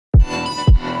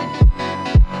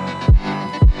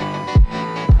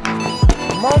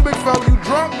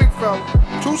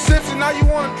why you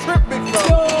want to trip, big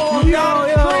fella.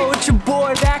 Yo, it's your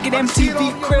boy back at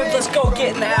MTV Crib. Let's go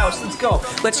get in the house. Let's go.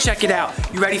 Let's check it out.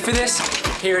 You ready for this?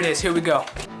 Here it is. Here we go.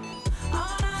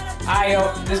 Alright,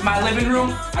 yo, this is my living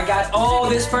room. I got all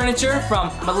this furniture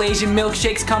from Malaysian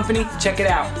Milkshakes Company. Check it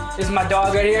out. This is my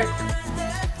dog right here.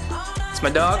 It's my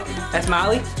dog. That's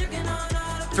Molly.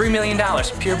 $3 million,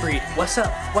 pure breed. What's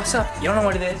up? What's up? You don't know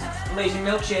what it is. Malaysian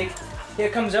Milkshake. Here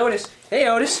comes Otis. Hey,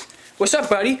 Otis. What's up,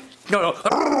 buddy? No.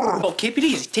 Oh, keep it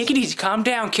easy. Take it easy. Calm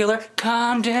down, killer.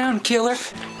 Calm down, killer.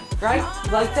 Right?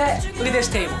 You like that? Look at this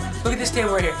table. Look at this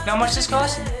table right here. Know how much this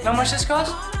costs? Know how much this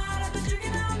costs?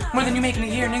 More than you make in a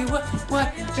year, nigga.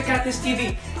 What? Check out this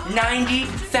TV.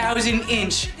 90,000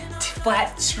 inch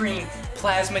flat screen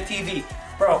plasma TV.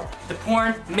 Bro, the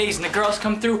porn, amazing. The girls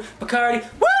come through. Bacardi.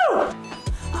 Woo!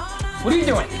 What are you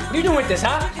doing? What are you doing with this,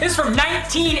 huh? This is from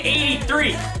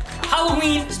 1983.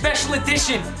 Halloween special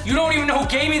edition. You don't even know who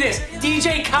gave me this.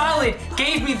 DJ Khaled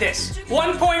gave me this.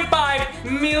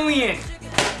 1.5 million.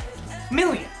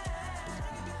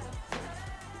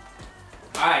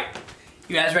 All right,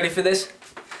 you guys ready for this?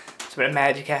 That's where the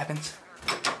magic happens.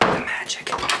 The magic.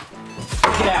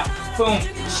 Check it out. Boom.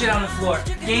 Shit on the floor.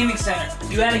 Gaming center.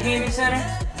 You at a gaming center?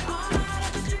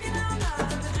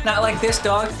 Not like this,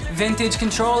 dog. Vintage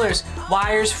controllers.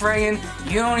 Wires fraying.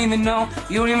 You don't even know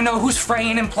who's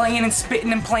fraying and playing and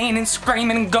spitting and playing and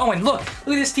screaming and going. Look at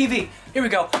this TV. Here we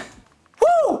go.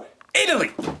 Woo! Italy.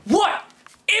 What?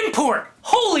 Import.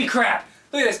 Holy crap.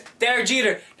 Look at this. Derek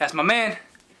Jeter. That's my man.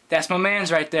 That's my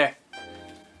man's right there.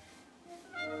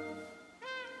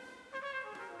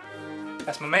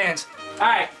 That's my man's.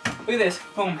 Alright, look at this.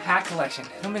 Boom, hat collection.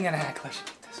 Nobody got a hat collection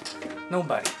like this.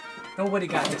 Nobody. Nobody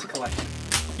got this collection.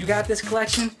 You got this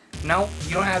collection? No,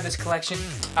 you don't have this collection.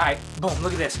 Alright, boom,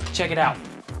 look at this. Check it out.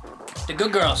 The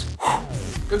good girls.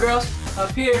 Good girls,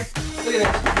 up here. Look at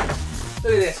this.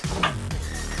 Look at this.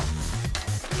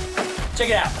 Check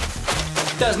it out.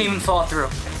 Doesn't even fall through.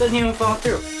 Doesn't even fall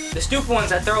through. The stupid ones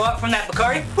that throw up from that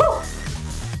Bacardi, woo!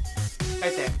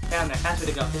 Right there, down there. That's where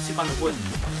they go. They sleep on the wood.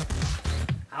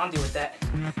 I don't deal with that.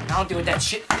 I don't deal with that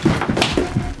shit.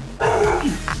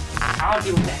 I don't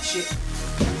deal with that shit.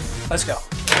 Let's go.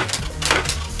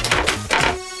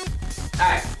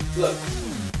 Alright, look.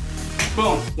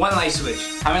 Boom, one light switch.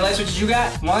 How many light switches you got?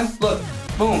 One? Look,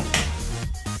 boom.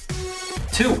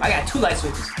 Two, I got 2 light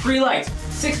switches. 3 lights,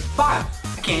 6, 5.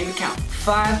 I can't even count.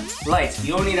 5 lights.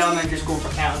 You don't need elementary school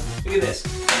for counting. Look at this.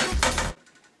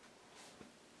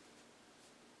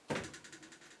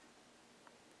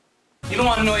 You don't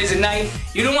want noise at night.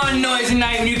 You don't want noise at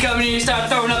night when you come in and you start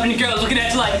throwing up and the girl's looking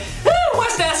at you like,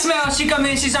 what's that smell? She comes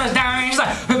in, she starts dying, she's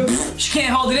like, she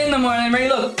can't hold it in no more, and then Ray,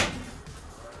 look.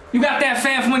 You got that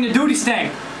fan from when your duty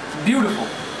stank. It's beautiful.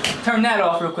 Turn that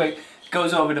off real quick. It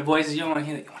goes over the voices. You don't want to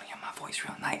hear that. You want to hear my voice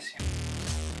real nice.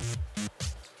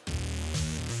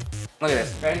 Look at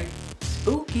this. Ready?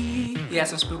 Spooky. You got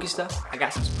some spooky stuff? I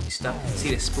got some spooky stuff. See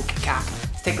this spooky cock?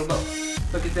 Let's take a look.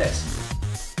 Look at this.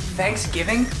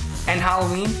 Thanksgiving and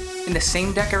Halloween in the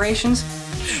same decorations.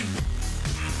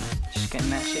 Just getting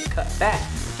that shit cut back.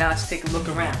 Now let's take a look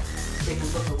around. Let's take a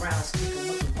look around. Let's take a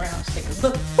look around. Let's take a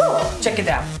look. Woo! Check it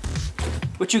out.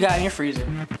 What you got in your freezer?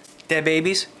 Dead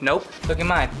babies? Nope. Look at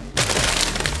mine.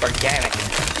 Organic.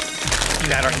 You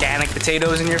got organic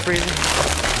potatoes in your freezer?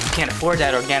 You can't afford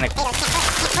that organic.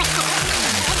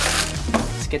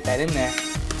 Let's get that in there.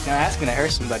 Now that's gonna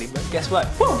hurt somebody, but guess what?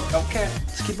 Woo! Don't care.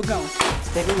 Let's keep it going.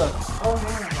 Let's take a look. Oh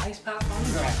man, ice pop on the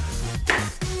ground.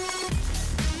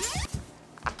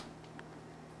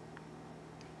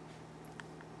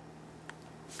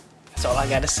 That's all I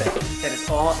gotta say. That is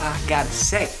all I gotta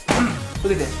say.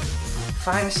 Look at this.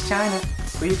 Finest China.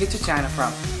 Where you get your China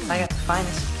from? I got the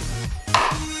finest.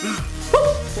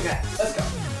 Look at that. Let's go.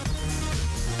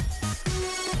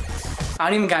 I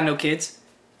don't even got no kids.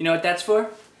 You know what that's for?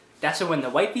 That's for when the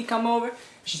wifey come over,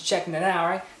 she's checking it out,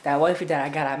 right? That wifey that I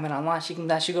got, I've been online, she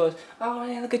goes, oh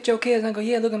yeah, look at your kids. And I go,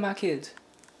 yeah, look at my kids.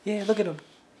 Yeah, look at them.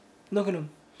 Look at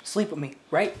them. Sleep with me,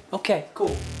 right? Okay,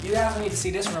 cool. You guys need to see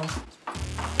this room.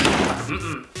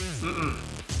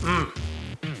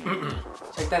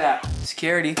 Check that out.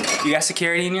 Security. You got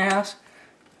security in your house?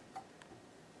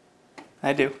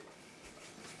 I do.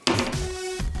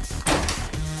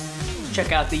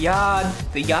 Check out the yard,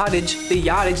 the yardage,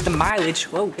 the mileage.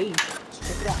 Whoa, hey,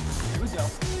 check it out. Here we go.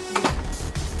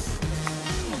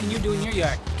 What can you do in your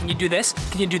yard? Can you do this?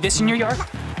 Can you do this in your yard?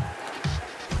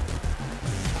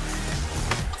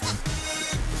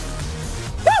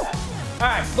 Woo! All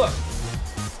right, look.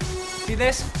 See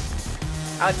this?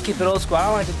 I like to keep it old school. I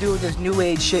don't like to do this new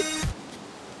age shit.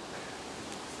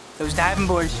 Those diving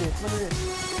board shit. Look at this.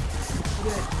 Look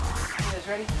at this. Look at this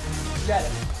Ready? You got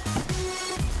it.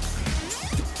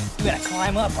 You gotta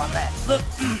climb up on that. Look,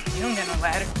 you don't get no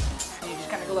ladder. You just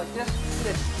kind of go like this. Look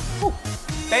at this. Woo.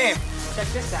 Bam. Check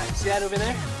this out. You see that over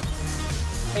there?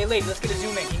 Hey, lady, let's get a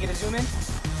zoom in. Can you get a zoom in?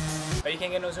 Oh, you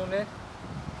can't get no zoom in?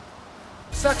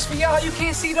 Sucks for y'all. You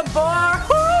can't see the bar.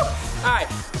 Woo. All right,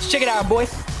 let's check it out, boy.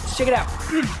 Let's check it out.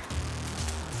 Look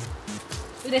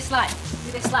at this slide.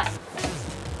 Look at this slide.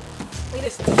 Look at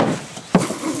this.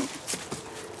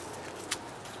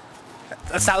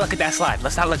 Let's not look at that slide.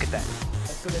 Let's not look at that.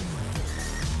 Let's do this.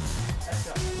 Let's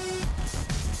go.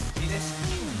 See this?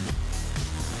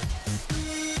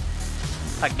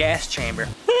 A gas chamber.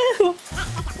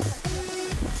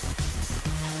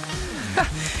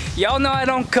 Y'all know I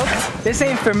don't cook. This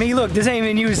ain't for me. Look, this ain't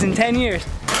been used in 10 years.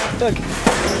 Look.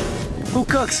 Who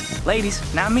cooks? Ladies,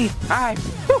 not me. All right.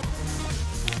 Woo.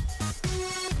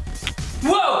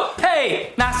 Whoa!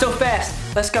 Hey! Not so fast.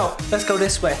 Let's go. Let's go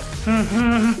this way.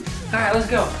 All right, let's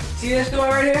go. See this door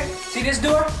right here? See this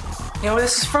door? You know where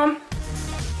this is from?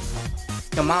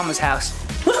 Your mama's house.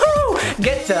 Woohoo!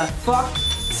 Get the fuck.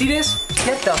 See this?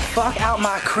 Get the fuck out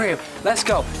my crib. Let's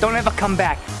go. Don't ever come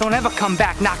back. Don't ever come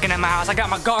back knocking at my house. I got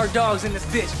my guard dogs in this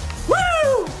bitch.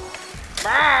 Woo!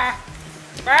 Bah!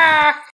 Bah!